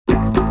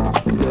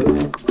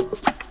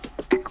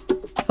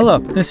Hello,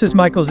 this is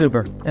Michael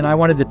Zuber, and I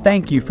wanted to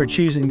thank you for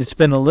choosing to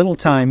spend a little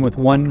time with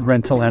one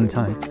rental at a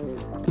time.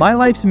 My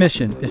life's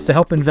mission is to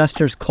help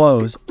investors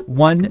close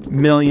 1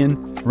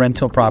 million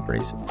rental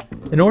properties.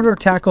 In order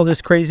to tackle this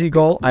crazy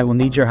goal, I will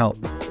need your help.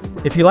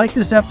 If you like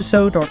this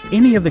episode or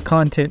any of the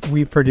content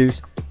we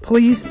produce,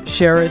 please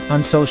share it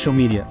on social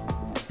media.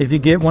 If you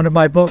get one of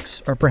my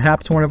books or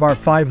perhaps one of our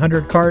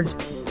 500 cards,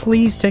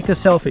 please take a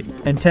selfie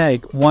and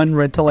tag one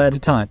rental at a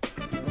time.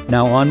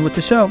 Now on with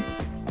the show.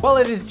 Well,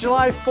 it is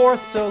July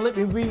 4th, so let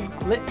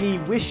me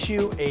wish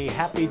you a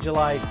happy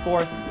July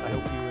 4th. I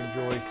hope you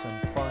enjoy some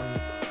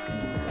fun,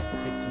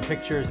 take some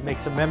pictures,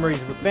 make some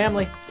memories with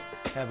family,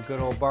 have a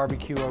good old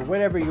barbecue or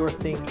whatever your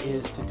thing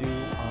is to do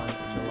on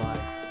July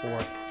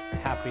 4th.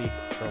 Happy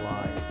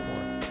July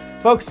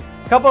 4th. Folks,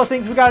 a couple of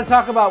things we got to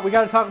talk about. We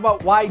got to talk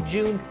about why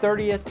June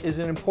 30th is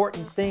an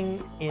important thing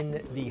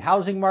in the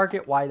housing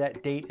market, why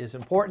that date is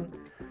important.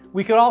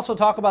 We could also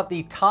talk about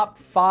the top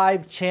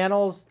 5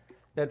 channels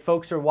that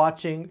folks are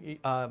watching,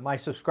 my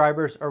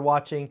subscribers are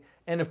watching.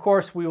 And of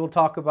course, we will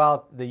talk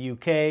about the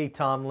UK,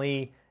 Tom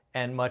Lee,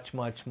 and much,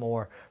 much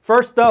more.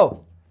 First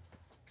though,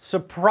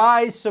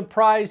 surprise,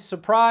 surprise,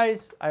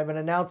 surprise. I have an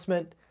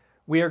announcement.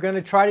 We are going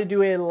to try to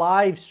do a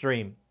live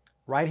stream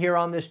right here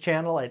on this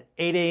channel at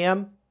 8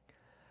 a.m.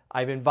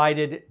 I've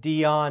invited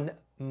Dion,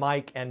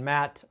 Mike, and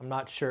Matt. I'm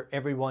not sure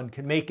everyone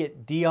can make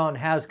it. Dion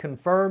has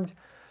confirmed.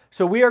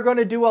 So we are going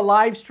to do a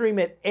live stream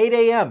at 8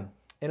 a.m.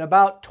 in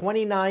about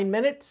 29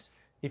 minutes.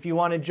 If you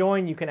want to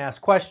join, you can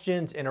ask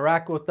questions,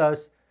 interact with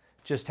us,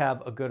 just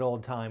have a good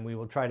old time. We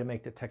will try to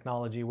make the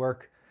technology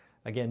work.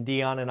 Again,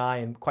 Dion and I,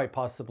 and quite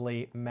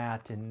possibly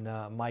Matt and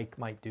Mike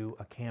might do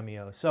a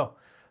cameo. So,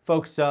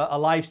 folks, a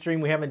live stream,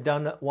 we haven't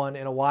done one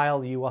in a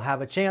while. You will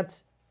have a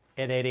chance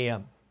at 8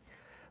 a.m.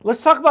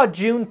 Let's talk about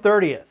June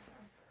 30th.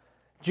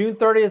 June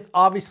 30th,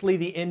 obviously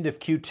the end of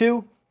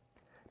Q2.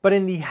 But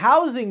in the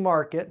housing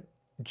market,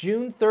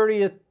 June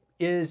 30th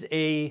is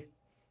a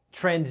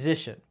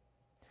transition.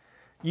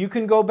 You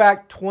can go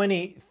back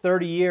 20,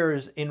 30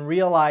 years and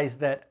realize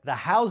that the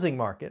housing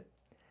market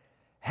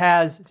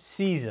has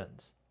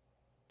seasons,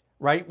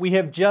 right? We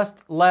have just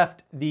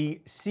left the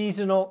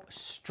seasonal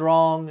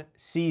strong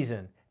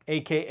season,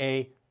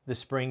 AKA the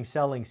spring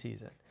selling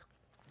season.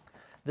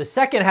 The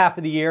second half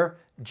of the year,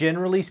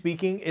 generally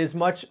speaking, is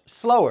much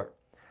slower.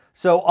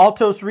 So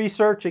Altos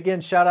Research, again,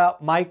 shout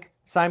out Mike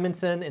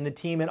Simonson and the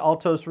team at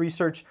Altos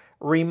Research,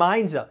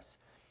 reminds us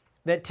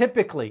that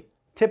typically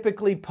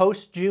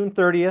post June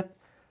 30th,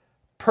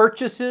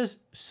 purchases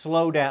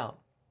slow down.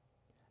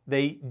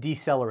 They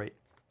decelerate.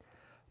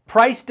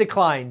 Price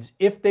declines,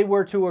 if they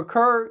were to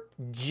occur,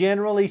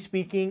 generally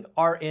speaking,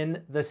 are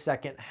in the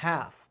second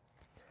half.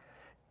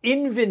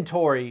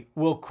 Inventory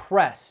will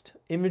crest.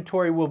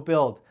 Inventory will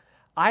build.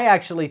 I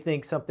actually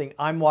think something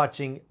I'm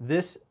watching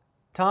this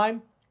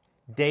time,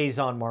 days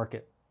on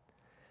market.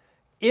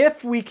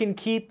 If we can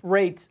keep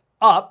rates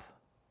up,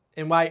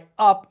 and by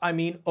up, I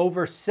mean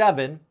over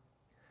 7,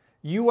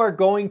 you are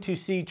going to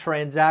see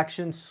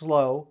transactions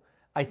slow.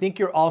 I think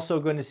you're also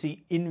going to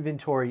see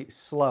inventory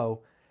slow.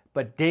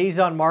 But days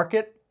on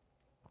market,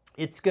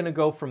 it's going to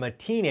go from a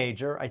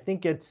teenager, I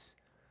think it's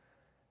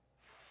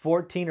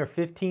 14 or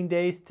 15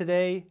 days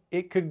today.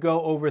 It could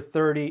go over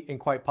 30 and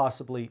quite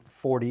possibly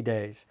 40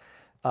 days.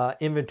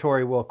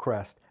 Inventory will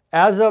crest.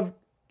 As of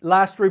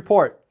last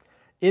report,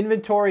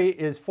 inventory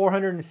is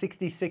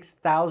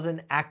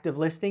 466,000 active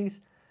listings.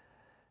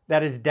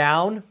 That is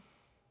down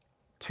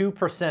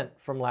 2%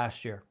 from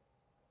last year.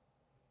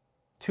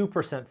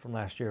 2% from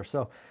last year.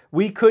 So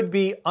we could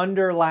be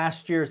under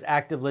last year's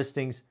active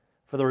listings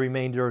for the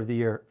remainder of the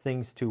year.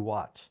 Things to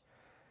watch.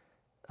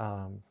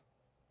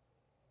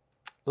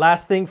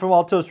 Last thing from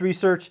Altos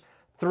Research,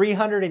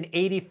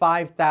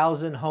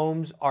 385,000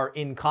 homes are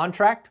in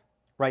contract,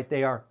 right?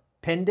 They are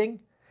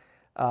pending.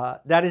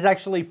 That is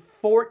actually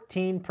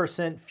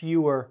 14%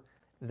 fewer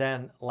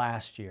than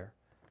last year.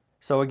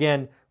 So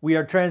again, we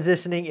are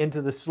transitioning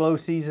into the slow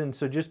season,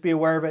 so just be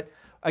aware of it.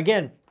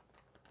 Again,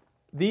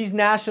 these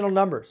national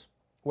numbers,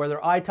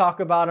 whether I talk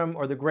about them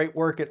or the great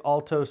work at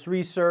Altos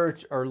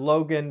Research or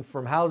Logan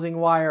from Housing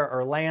Wire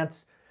or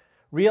Lance,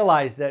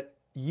 realize that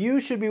you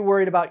should be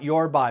worried about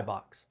your buy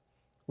box.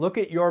 Look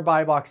at your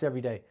buy box every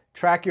day.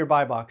 Track your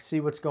buy box, see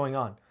what's going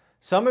on.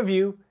 Some of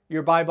you,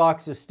 your buy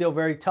box is still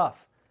very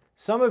tough.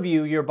 Some of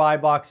you, your buy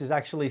box is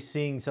actually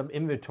seeing some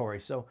inventory.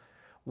 So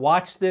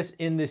watch this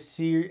in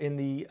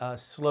the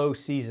slow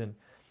season.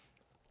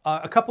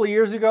 A couple of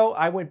years ago,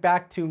 I went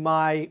back to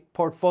my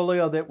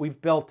portfolio that we've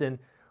built in.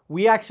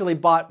 We actually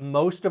bought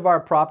most of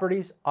our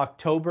properties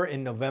October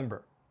and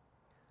November,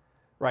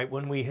 right,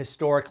 when we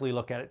historically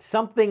look at it.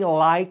 Something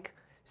like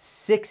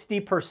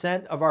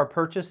 60% of our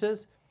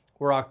purchases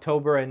were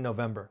October and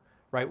November,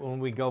 right, when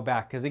we go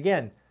back. Because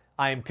again,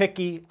 I am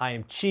picky, I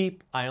am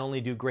cheap, I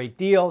only do great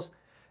deals.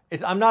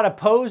 I'm not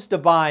opposed to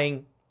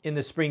buying in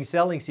the spring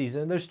selling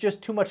season. There's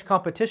just too much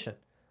competition.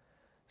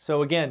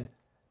 So again,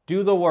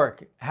 do the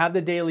work, have the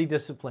daily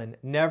discipline,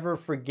 never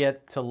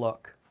forget to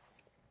look.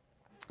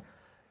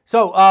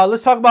 So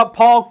let's talk about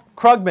Paul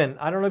Krugman.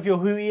 I don't know if you know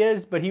who he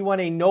is, but he won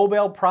a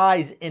Nobel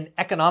Prize in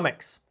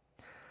economics.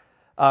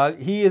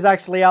 He is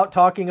actually out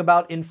talking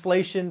about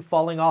inflation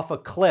falling off a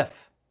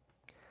cliff.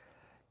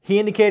 He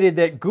indicated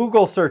that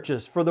Google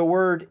searches for the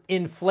word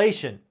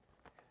inflation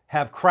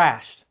have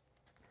crashed.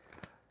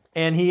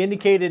 And he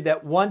indicated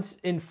that once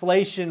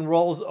inflation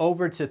rolls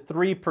over to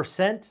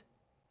 3%,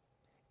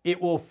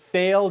 it will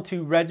fail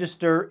to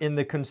register in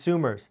the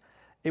consumers.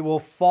 It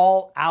will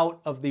fall out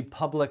of the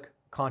public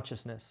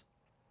consciousness.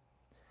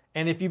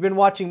 And if you've been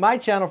watching my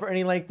channel for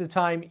any length of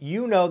time,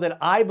 you know that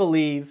I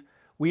believe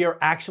we are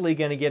actually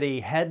going to get a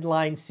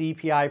headline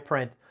CPI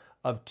print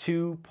of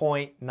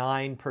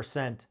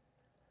 2.9%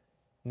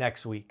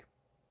 next week.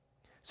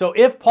 So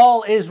if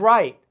Paul is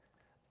right,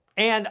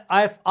 and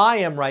if I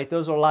am right,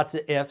 those are lots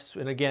of ifs,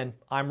 and again,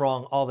 I'm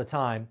wrong all the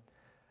time,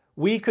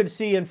 we could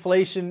see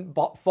inflation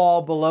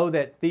fall below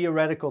that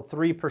theoretical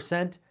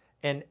 3%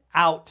 and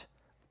out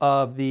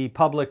of the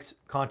public's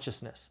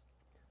consciousness.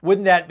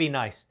 Wouldn't that be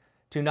nice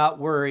to not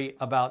worry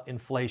about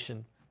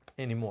inflation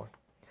anymore?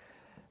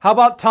 How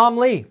about Tom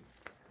Lee?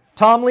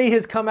 Tom Lee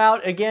has come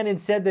out again and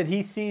said that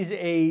he sees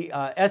a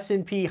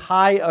S&P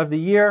high of the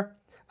year,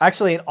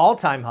 actually an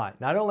all-time high,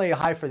 not only a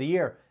high for the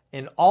year,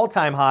 an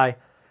all-time high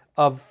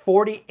of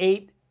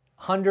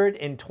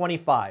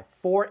 4,825,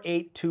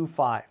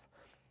 4,825.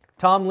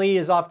 Tom Lee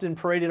is often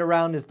paraded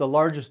around as the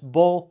largest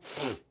bull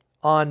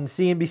on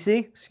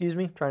CNBC. Excuse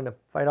me, trying to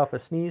fight off a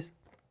sneeze.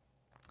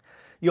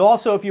 You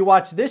also, if you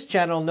watch this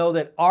channel, know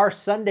that our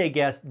Sunday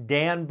guest,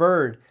 Dan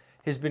Bird,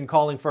 has been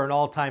calling for an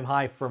all-time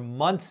high for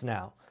months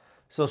now.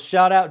 So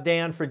shout out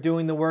Dan for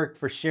doing the work,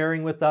 for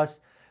sharing with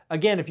us.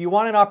 Again, if you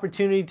want an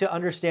opportunity to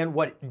understand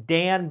what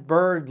Dan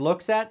Bird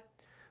looks at,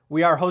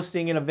 we are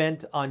hosting an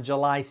event on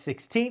July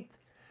 16th.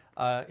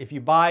 If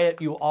you buy it,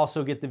 you will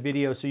also get the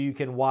video so you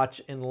can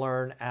watch and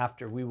learn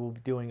after. We will be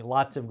doing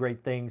lots of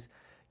great things.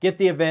 Get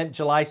the event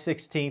July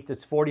 16th.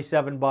 It's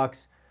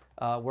 $47.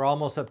 We're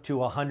almost up to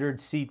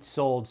 100 seats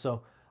sold,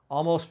 so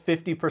almost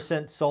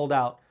 50% sold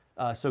out.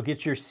 So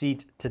get your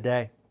seat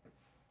today.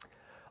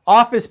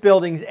 Office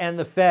buildings and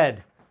the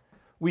Fed.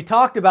 We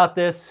talked about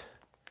this.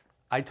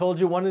 I told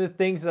you one of the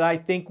things that I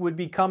think would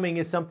be coming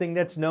is something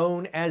that's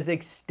known as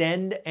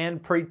extend and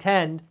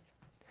pretend.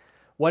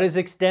 What is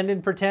extend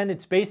and pretend?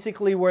 It's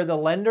basically where the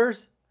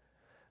lenders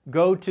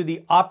go to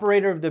the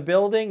operator of the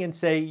building and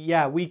say,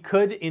 yeah, we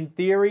could, in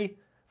theory,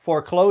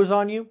 foreclose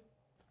on you.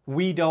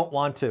 We don't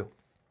want to.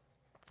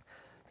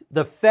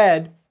 The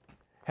Fed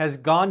has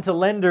gone to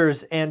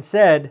lenders and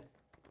said,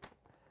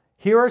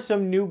 here are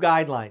some new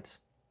guidelines.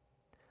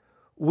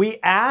 We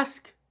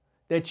ask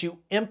that you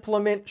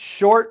implement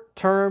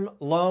short-term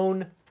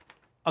loan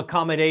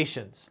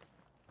accommodations.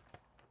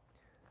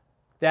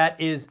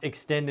 That is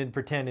extend and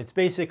pretend. It's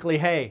basically,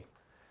 hey,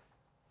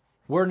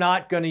 we're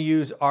not going to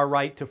use our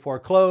right to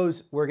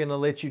foreclose. We're going to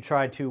let you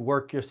try to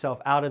work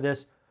yourself out of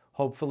this.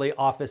 Hopefully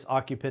office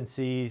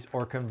occupancies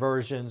or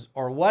conversions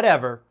or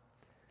whatever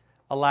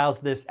allows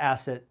this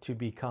asset to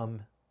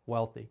become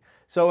wealthy.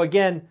 So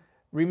again,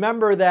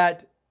 remember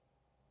that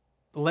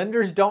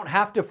lenders don't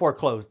have to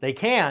foreclose. They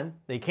can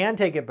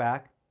take it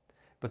back,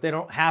 but they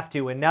don't have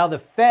to. And now the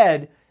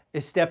Fed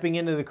is stepping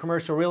into the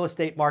commercial real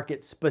estate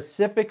market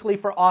specifically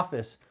for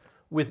office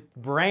with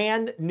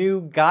brand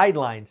new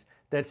guidelines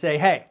that say,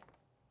 hey,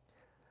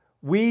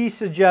 we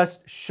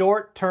suggest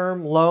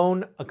short-term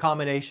loan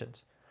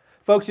accommodations.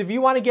 Folks, if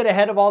you want to get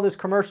ahead of all this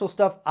commercial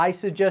stuff, I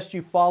suggest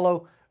you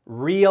follow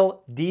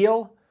Real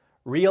Deal.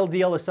 Real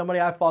Deal is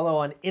somebody I follow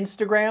on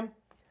Instagram.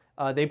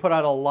 They put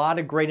out a lot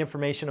of great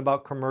information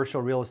about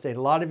commercial real estate.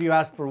 A lot of you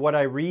asked for what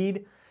I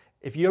read.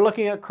 If you're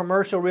looking at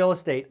commercial real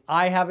estate,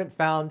 I haven't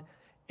found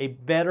a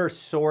better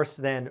source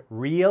than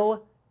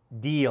Real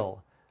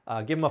Deal.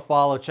 Give them a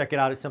follow, check it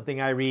out. It's something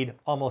I read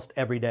almost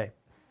every day.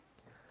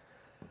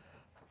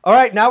 All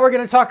right, now we're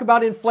going to talk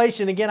about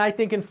inflation. Again, I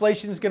think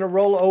inflation is going to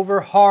roll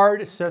over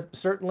hard,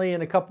 certainly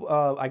in a couple,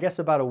 I guess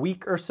about a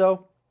week or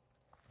so.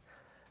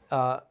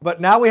 But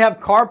now we have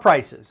car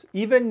prices.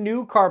 Even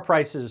new car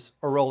prices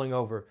are rolling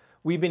over.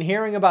 We've been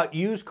hearing about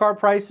used car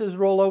prices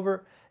roll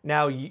over.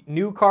 Now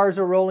new cars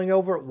are rolling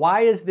over.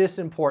 Why is this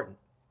important?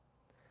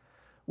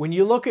 When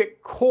you look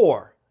at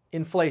core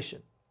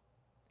inflation,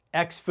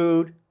 X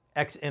food,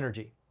 X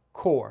energy,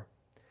 core,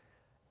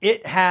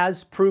 it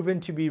has proven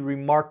to be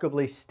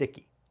remarkably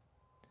sticky.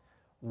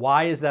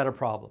 Why is that a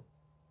problem?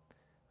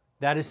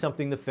 That is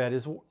something the Fed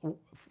is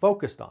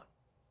focused on.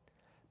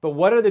 But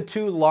what are the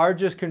two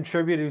largest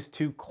contributors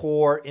to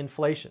core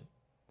inflation?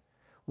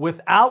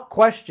 Without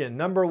question,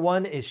 number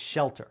one is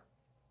shelter.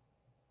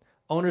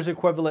 Owner's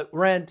equivalent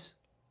rent,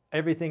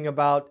 everything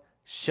about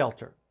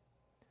shelter.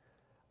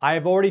 I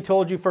have already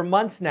told you for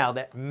months now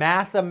that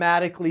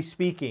mathematically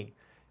speaking,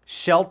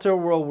 shelter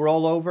will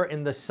roll over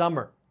in the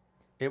summer.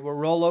 It will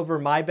roll over,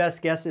 my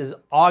best guess is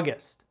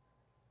August.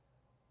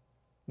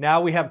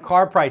 Now we have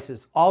car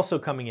prices also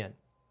coming in.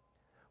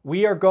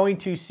 We are going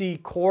to see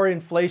core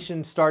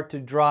inflation start to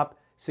drop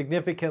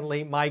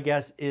significantly. My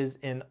guess is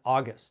in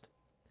August.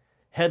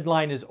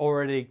 Headline is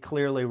already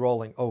clearly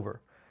rolling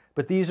over.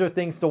 But these are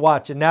things to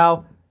watch. And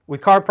now,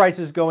 with car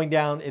prices going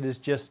down, it is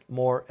just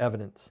more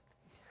evidence.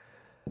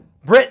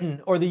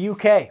 Britain or the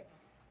UK.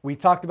 We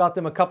talked about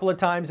them a couple of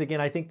times.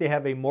 Again, I think they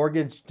have a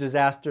mortgage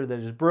disaster that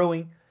is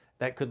brewing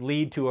that could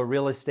lead to a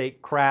real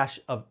estate crash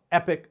of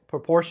epic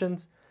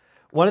proportions.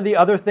 One of the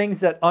other things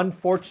that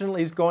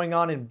unfortunately is going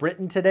on in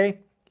Britain today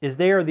is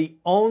they are the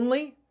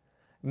only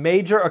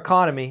major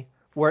economy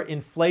where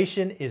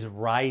inflation is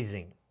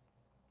rising.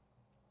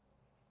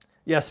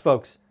 Yes,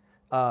 folks,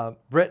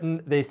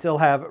 Britain, they still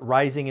have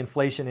rising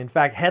inflation. In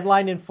fact,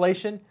 headline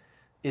inflation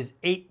is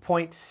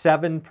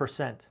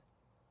 8.7%.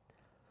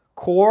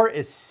 Core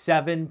is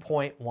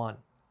 7.1.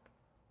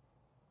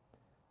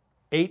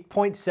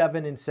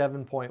 8.7 and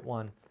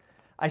 7.1.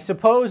 I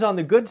suppose on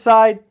the good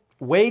side,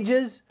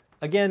 wages,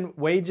 again,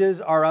 wages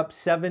are up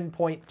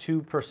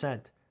 7.2%.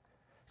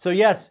 So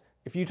yes,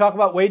 if you talk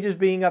about wages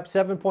being up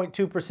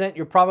 7.2%,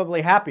 you're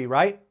probably happy,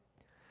 right?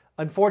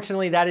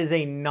 Unfortunately, that is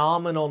a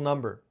nominal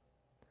number.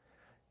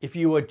 If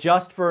you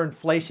adjust for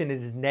inflation,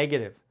 it is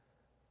negative.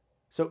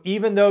 So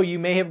even though you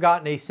may have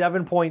gotten a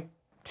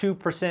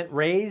 7.2%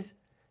 raise,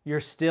 you're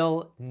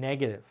still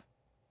negative.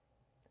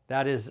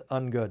 That is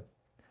ungood.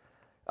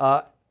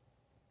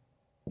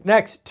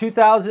 Next,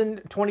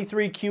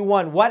 2023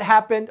 Q1. What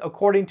happened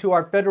according to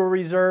our Federal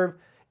Reserve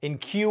in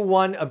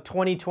Q1 of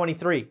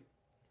 2023?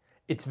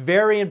 It's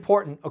very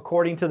important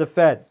according to the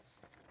Fed.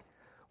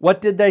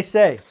 What did they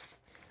say?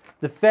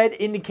 The Fed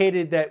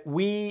indicated that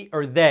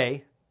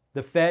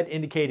the Fed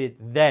indicated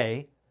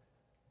they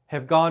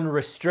have gone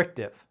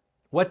restrictive.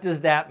 What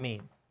does that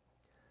mean?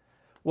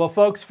 Well,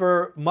 folks,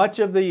 for much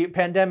of the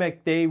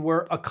pandemic, they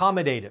were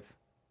accommodative.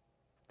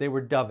 They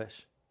were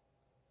dovish.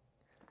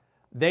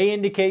 They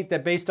indicate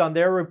that based on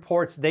their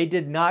reports, they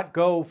did not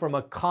go from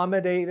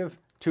accommodative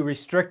to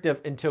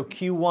restrictive until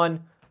Q1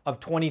 of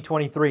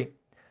 2023.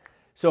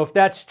 So if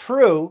that's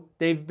true,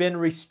 they've been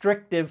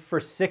restrictive for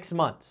 6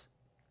 months.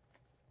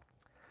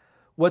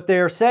 What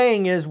they're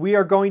saying is we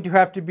are going to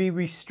have to be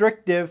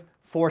restrictive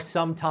for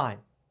some time.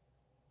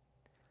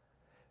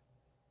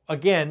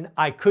 Again,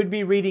 I could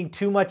be reading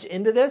too much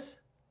into this,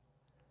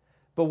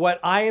 but what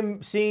I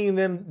am seeing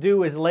them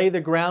do is lay the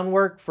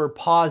groundwork for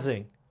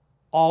pausing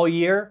all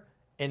year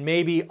and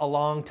maybe a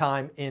long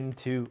time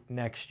into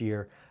next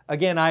year.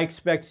 Again, I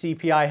expect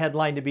CPI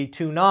headline to be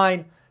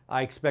 2.9.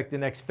 I expect the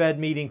next Fed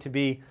meeting to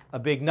be a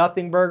big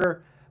nothing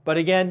burger. But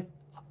again,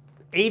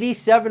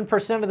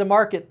 87% of the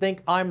market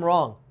think I'm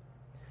wrong.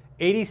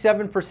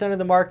 87% of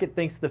the market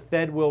thinks the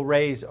Fed will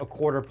raise a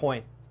quarter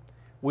point.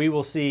 We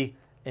will see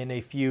in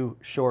a few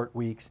short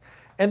weeks.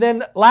 And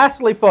then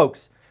lastly,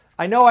 folks,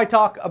 I know I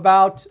talk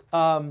about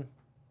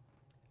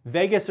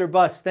Vegas or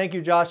bust. Thank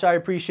you, Josh. I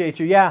appreciate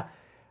you. Yeah,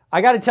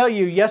 I got to tell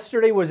you,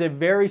 yesterday was a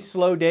very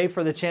slow day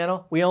for the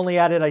channel. We only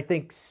added, I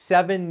think,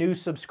 7 new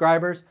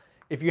subscribers.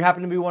 If you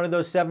happen to be one of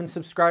those 7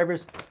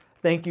 subscribers,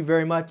 thank you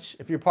very much.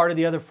 If you're part of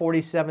the other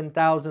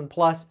 47,000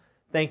 plus,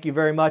 thank you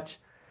very much.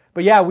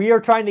 But yeah, we are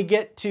trying to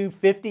get to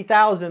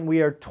 50,000.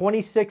 We are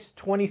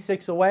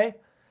 26 away.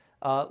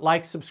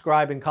 Like,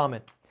 subscribe, and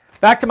comment.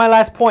 Back to my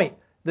last point.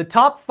 The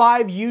top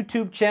 5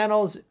 YouTube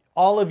channels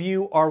all of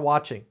you are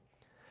watching.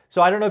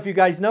 So I don't know if you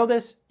guys know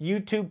this.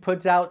 YouTube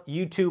puts out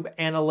YouTube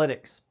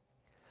analytics.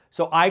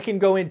 So I can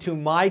go into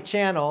my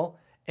channel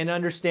and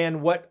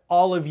understand what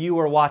all of you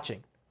are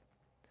watching.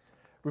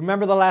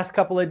 Remember the last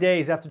couple of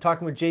days after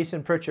talking with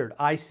Jason Pritchard,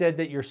 I said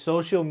that your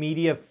social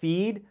media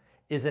feed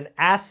is an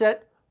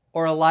asset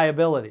or a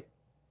liability.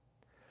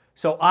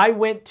 So I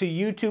went to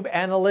YouTube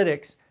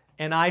analytics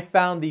and I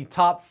found the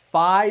top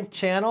 5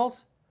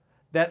 channels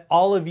that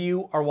all of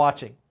you are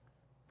watching.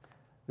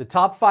 The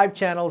top 5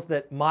 channels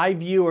that my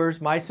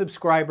viewers, my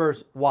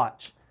subscribers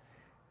watch.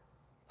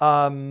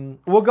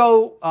 We'll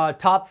go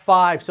top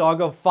 5, so I'll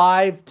go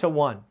 5 to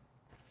 1.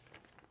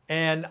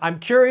 And I'm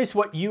curious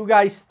what you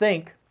guys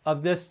think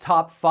of this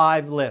top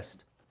 5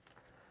 list.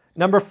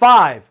 Number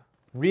 5,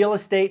 real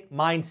estate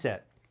mindset.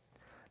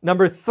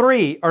 Number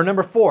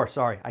 4,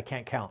 sorry, I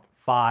can't count.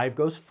 5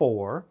 goes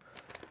 4.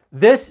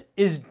 This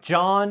is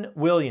John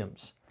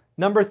Williams.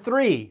 Number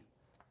 3,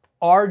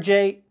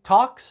 RJ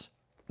Talks.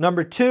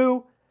 Number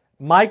 2,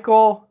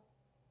 Michael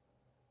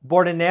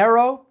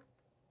Bordenero.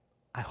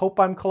 I hope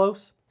I'm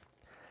close.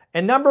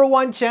 And number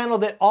 1 channel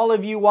that all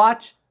of you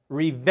watch,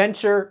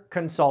 Reventure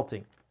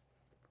Consulting.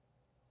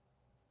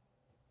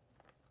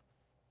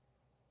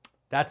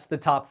 That's the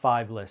top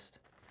 5 list.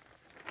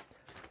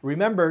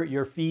 Remember,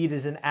 your feed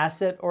is an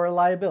asset or a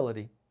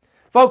liability.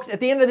 Folks, at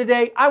the end of the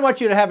day, I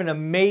want you to have an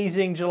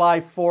amazing July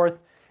 4th.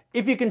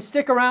 If you can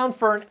stick around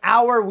for an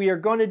hour, we are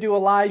going to do a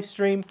live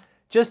stream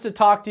just to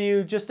talk to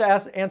you, just to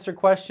answer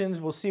questions.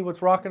 We'll see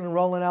what's rocking and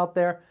rolling out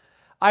there.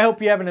 I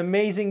hope you have an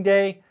amazing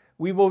day.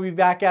 We will be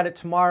back at it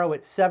tomorrow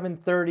at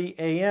 7:30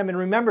 a.m. And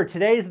remember,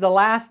 today is the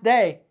last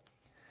day.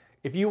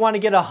 If you want to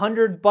get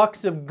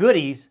 $100 of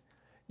goodies,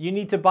 you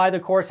need to buy the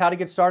course, How to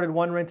Get Started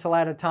One Rental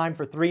at a Time,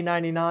 for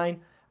 $3.99.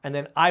 And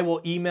then I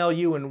will email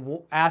you and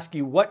ask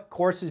you what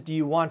courses do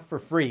you want for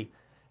free.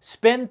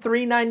 Spend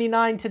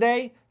 $3.99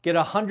 today, get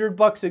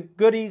 $100 of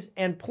goodies,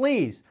 and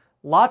please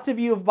Lots of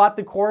you have bought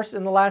the course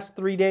in the last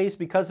 3 days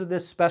because of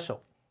this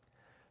special.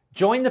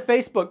 Join the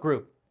Facebook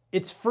group.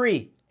 It's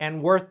free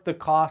and worth the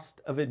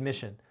cost of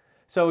admission.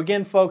 So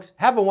again, folks,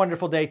 have a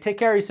wonderful day. Take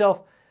care of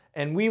yourself,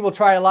 and we will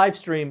try a live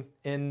stream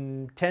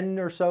in 10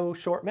 or so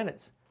short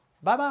minutes.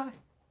 Bye-bye.